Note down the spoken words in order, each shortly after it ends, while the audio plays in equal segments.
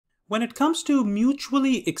When it comes to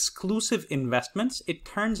mutually exclusive investments, it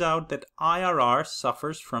turns out that IRR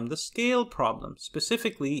suffers from the scale problem.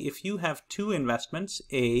 Specifically, if you have two investments,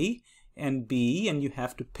 A and B, and you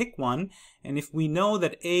have to pick one, and if we know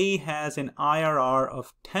that A has an IRR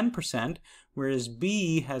of 10%, whereas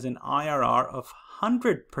B has an IRR of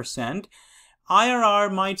 100%,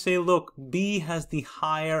 IRR might say, look, B has the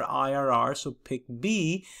higher IRR, so pick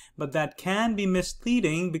B, but that can be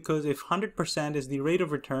misleading because if 100% is the rate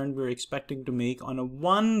of return we're expecting to make on a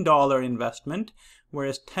 $1 investment,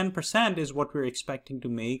 whereas 10% is what we're expecting to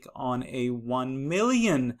make on a $1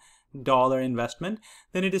 million investment,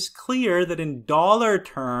 then it is clear that in dollar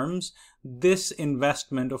terms, this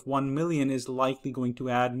investment of 1 million is likely going to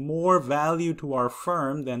add more value to our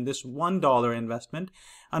firm than this $1 investment.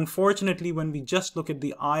 Unfortunately, when we just look at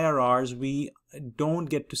the IRRs, we don't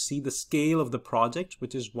get to see the scale of the project,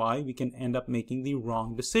 which is why we can end up making the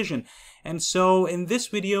wrong decision. And so in this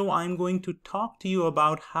video, I'm going to talk to you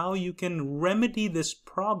about how you can remedy this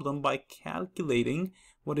problem by calculating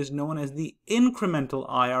what is known as the incremental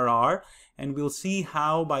IRR, and we'll see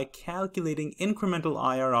how by calculating incremental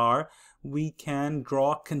IRR we can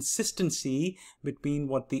draw consistency between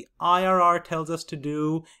what the IRR tells us to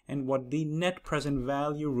do and what the net present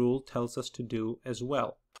value rule tells us to do as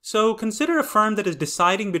well. So consider a firm that is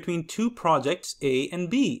deciding between two projects, A and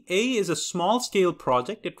B. A is a small-scale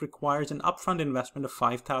project. It requires an upfront investment of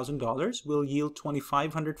 $5,000, will yield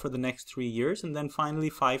 $2,500 for the next 3 years, and then finally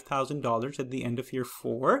 $5,000 at the end of year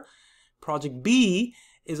 4. Project B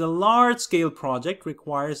is a large-scale project,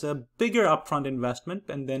 requires a bigger upfront investment,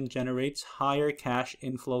 and then generates higher cash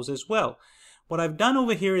inflows as well. What I've done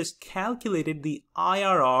over here is calculated the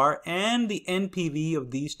IRR and the NPV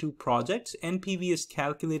of these two projects. NPV is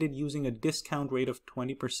calculated using a discount rate of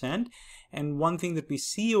 20%. And one thing that we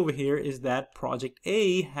see over here is that project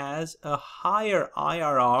A has a higher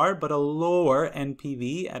IRR but a lower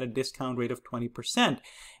NPV at a discount rate of 20%.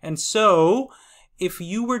 And so if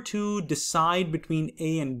you were to decide between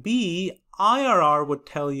A and B, IRR would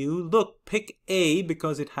tell you, look, pick A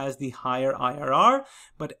because it has the higher IRR,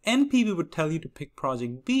 but NPV would tell you to pick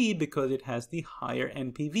project B because it has the higher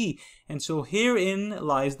NPV. And so herein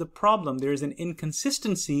lies the problem. There is an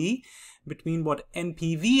inconsistency between what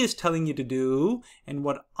NPV is telling you to do and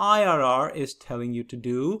what IRR is telling you to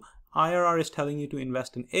do. IRR is telling you to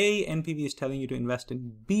invest in A, NPV is telling you to invest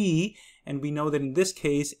in B, and we know that in this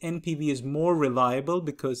case, NPV is more reliable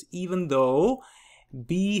because even though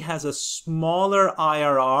B has a smaller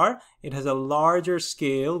IRR, it has a larger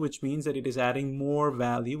scale, which means that it is adding more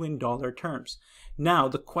value in dollar terms. Now,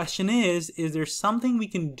 the question is there something we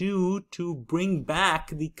can do to bring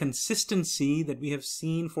back the consistency that we have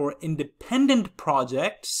seen for independent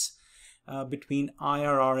projects between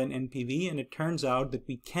IRR and NPV? And it turns out that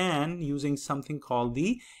we can using something called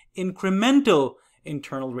the incremental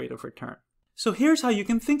internal rate of return. So here's how you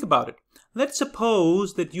can think about it. Let's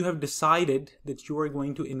suppose that you have decided that you are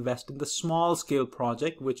going to invest in the small scale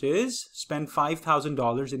project, which is spend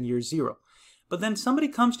 $5,000 in year 0. But then somebody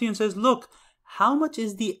comes to you and says, look, how much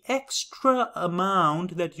is the extra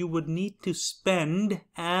amount that you would need to spend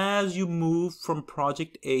as you move from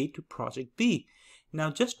project A to project B? Now,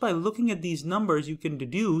 just by looking at these numbers, you can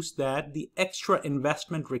deduce that the extra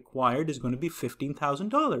investment required is going to be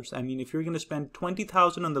 $15,000. I mean, if you're going to spend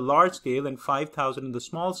 $20,000 on the large scale and $5,000 on the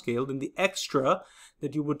small scale, then the extra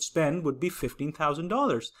that you would spend would be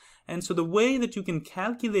 $15,000. And so the way that you can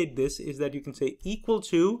calculate this is that you can say equal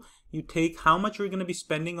to, you take how much you're going to be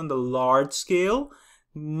spending on the large scale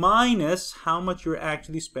minus how much you're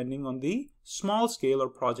actually spending on the small scale or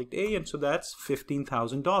project A, and so that's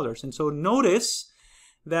 $15,000. And so notice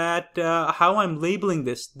that how I'm labeling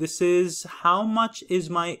this. This is how much is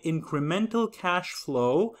my incremental cash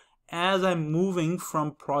flow as I'm moving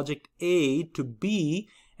from project A to B,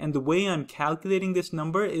 and the way I'm calculating this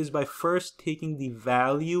number is by first taking the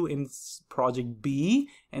value in project B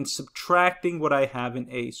and subtracting what I have in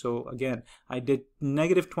A. So again, I did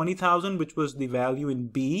negative 20,000, which was the value in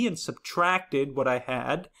B, and subtracted what I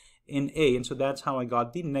had in A, and so that's how I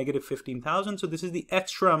got the negative 15,000. So this is the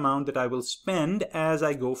extra amount that I will spend as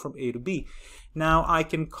I go from A to B. Now I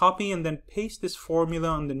can copy and then paste this formula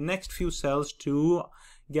on the next few cells to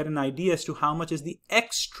get an idea as to how much is the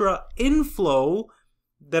extra inflow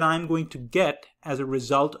that I'm going to get as a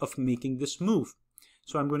result of making this move.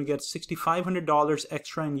 So I'm going to get $6,500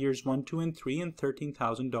 extra in years 1, 2, and 3, and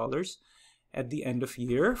 $13,000 at the end of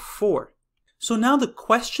year 4. So now the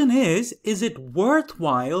question is it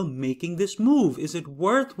worthwhile making this move? Is it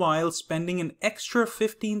worthwhile spending an extra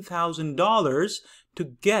 $15,000 to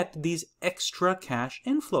get these extra cash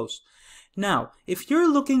inflows? Now, if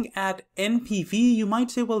you're looking at NPV, you might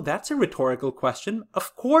say, well, that's a rhetorical question.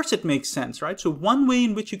 Of course it makes sense, right? So one way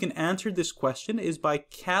in which you can answer this question is by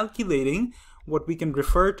calculating what we can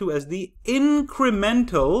refer to as the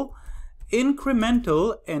incremental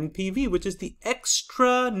NPV, which is the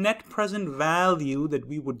extra net present value that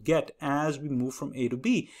we would get as we move from A to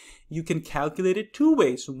B. You can calculate it two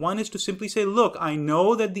ways. One is to simply say, look, I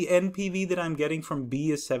know that the NPV that I'm getting from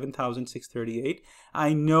B is 7,638.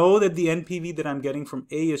 I know that the NPV that I'm getting from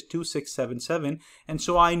A is 2,677. And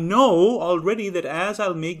so I know already that as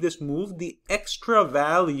I'll make this move, the extra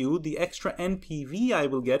value, the extra NPV I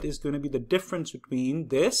will get is going to be the difference between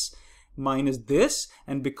this minus this,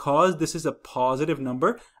 and because this is a positive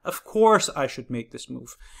number, of course I should make this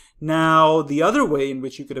move. Now, the other way in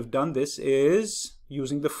which you could have done this is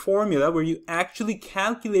using the formula where you actually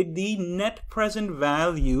calculate the net present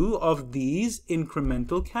value of these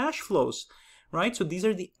incremental cash flows, right? So these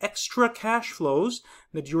are the extra cash flows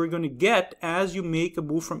that you're going to get as you make a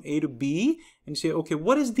move from A to B, and you say, okay,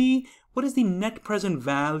 what is the net present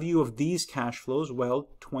value of these cash flows? Well,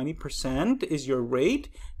 20% is your rate.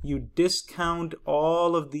 You discount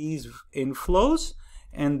all of these inflows,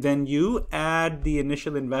 and then you add the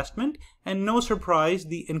initial investment, and no surprise,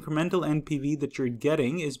 the incremental NPV that you're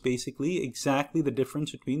getting is basically exactly the difference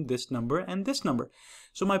between this number and this number.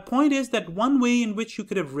 So my point is that one way in which you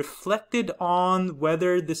could have reflected on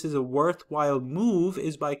whether this is a worthwhile move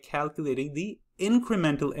is by calculating the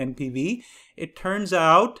incremental NPV. It turns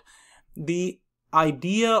out the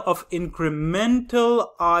idea of incremental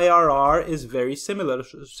IRR is very similar.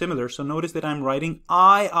 So notice that I'm writing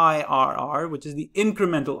IIRR, which is the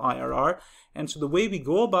incremental IRR. And so the way we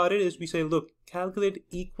go about it is we say, look, calculate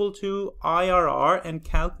equal to IRR and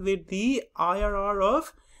calculate the IRR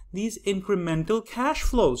of these incremental cash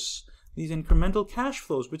flows.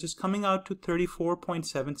 Which is coming out to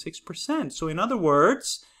 34.76%. So in other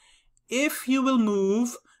words, if you will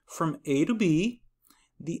move from A to B,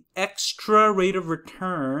 the extra rate of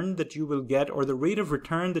return that you will get, or the rate of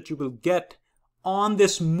return that you will get on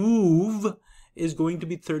this move, is going to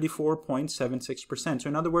be 34.76%. So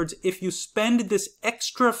in other words, if you spend this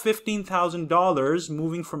extra $15,000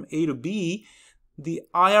 moving from A to B, the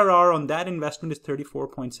IRR on that investment is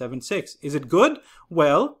 34.76. Is it good?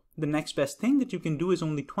 Well, the next best thing that you can do is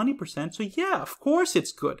only 20%. So yeah, of course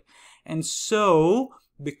it's good. And so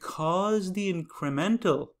because the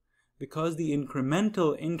incremental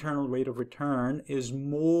internal rate of return is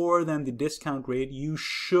more than the discount rate, you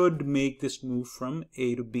should make this move from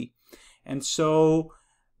A to B. And so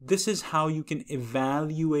this is how you can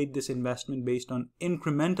evaluate this investment based on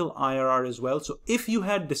incremental IRR as well. So if you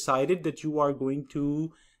had decided that you are going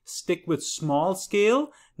to stick with small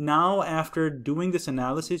scale, now after doing this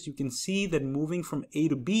analysis, you can see that moving from A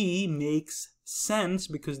to B makes sense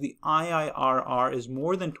because the IIRR is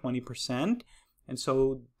more than 20%. And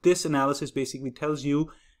so this analysis basically tells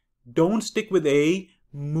you, don't stick with A,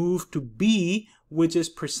 move to B, which is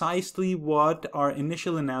precisely what our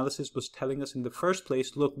initial analysis was telling us in the first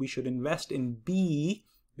place. Look, we should invest in B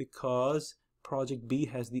because project B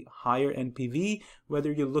has the higher NPV.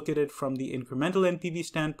 Whether you look at it from the incremental NPV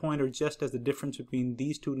standpoint or just as the difference between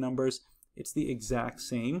these two numbers, it's the exact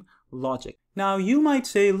same logic. Now you might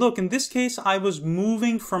say, look, in this case I was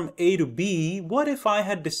moving from A to B. What if I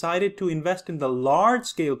had decided to invest in the large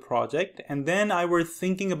scale project and then I were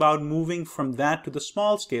thinking about moving from that to the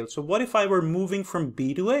small scale? So what if I were moving from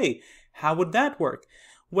B to A? How would that work?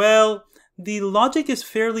 Well, the logic is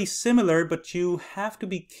fairly similar, but you have to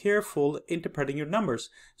be careful interpreting your numbers.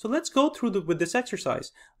 So let's go through with this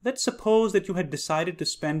exercise. Let's suppose that you had decided to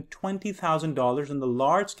spend $20,000 on the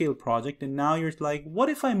large-scale project, and now you're like, what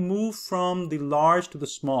if I move from the large to the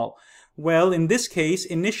small? Well, in this case,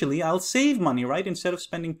 initially, I'll save money, right? Instead of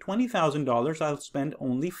spending $20,000, I'll spend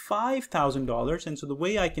only $5,000. And so the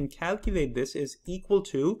way I can calculate this is equal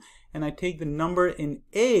to, and I take the number in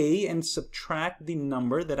A and subtract the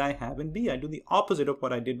number that I have in B. I do the opposite of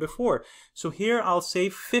what I did before. So here I'll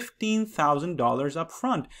save $15,000 up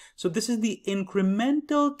front. So this is the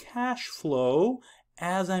incremental cash flow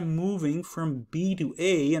as I'm moving from B to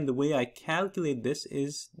A, and the way I calculate this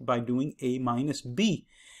is by doing A minus B.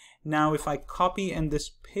 Now if I copy and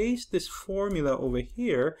paste this formula over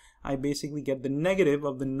here, I basically get the negative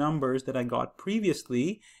of the numbers that I got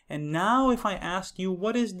previously. And now if I ask you,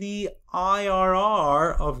 what is the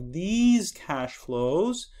IRR of these cash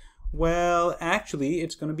flows? Well, actually,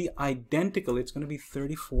 it's going to be identical. It's going to be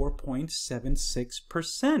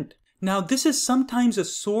 34.76%. Now, this is sometimes a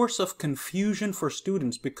source of confusion for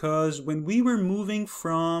students because when we were moving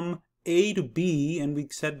from A to B and we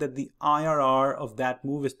said that the IRR of that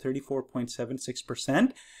move is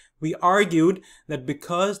 34.76%, We argued that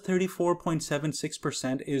because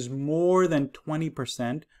 34.76% is more than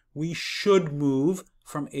 20%, we should move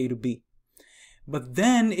from A to B. But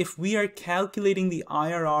then if we are calculating the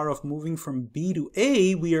IRR of moving from B to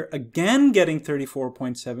A, we are again getting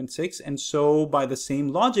 34.76. And so by the same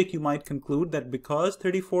logic, you might conclude that because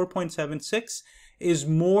 34.76 is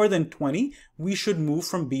more than 20, we should move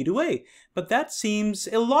from B to A. But that seems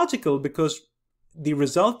illogical because the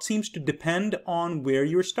result seems to depend on where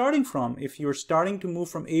you're starting from. If you're starting to move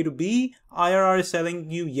from A to B, IRR is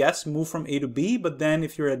telling you, yes, move from A to B, but then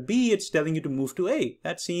if you're at B, it's telling you to move to A.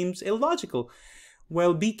 That seems illogical.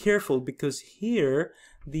 Well, be careful because here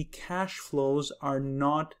the cash flows are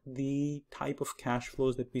not the type of cash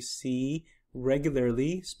flows that we see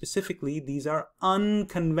regularly. Specifically, these are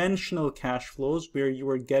unconventional cash flows where you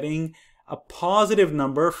are getting a positive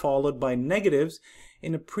number followed by negatives.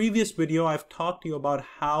 In a previous video, I've talked to you about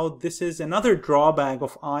how this is another drawback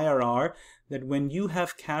of IRR, that when you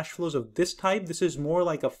have cash flows of this type, this is more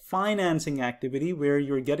like a financing activity where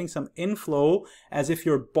you're getting some inflow as if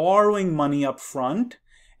you're borrowing money up front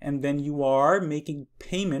and then you are making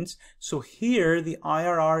payments. So here the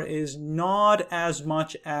IRR is not as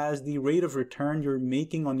much as the rate of return you're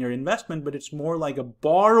making on your investment, but it's more like a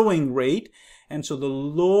borrowing rate. And so the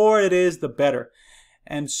lower it is, the better.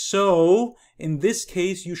 And so in this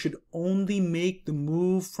case, you should only make the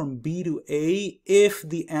move from B to A if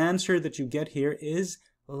the answer that you get here is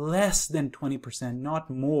less than 20%, not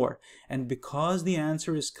more. And because the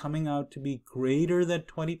answer is coming out to be greater than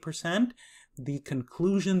 20%, the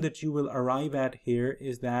conclusion that you will arrive at here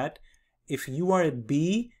is that if you are at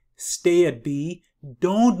B, stay at B.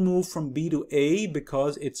 Don't move from B to A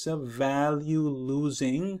because it's a value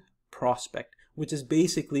losing prospect, which is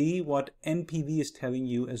basically what NPV is telling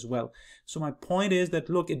you as well. So my point is that,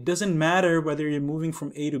 look, it doesn't matter whether you're moving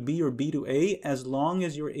from A to B or B to A, as long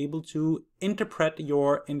as you're able to interpret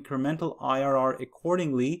your incremental IRR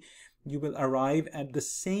accordingly, you will arrive at the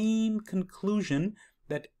same conclusion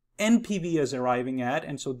that NPV is arriving at.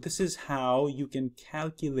 And so this is how you can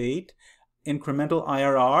calculate incremental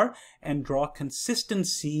IRR and draw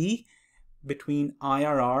consistency between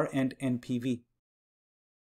IRR and NPV.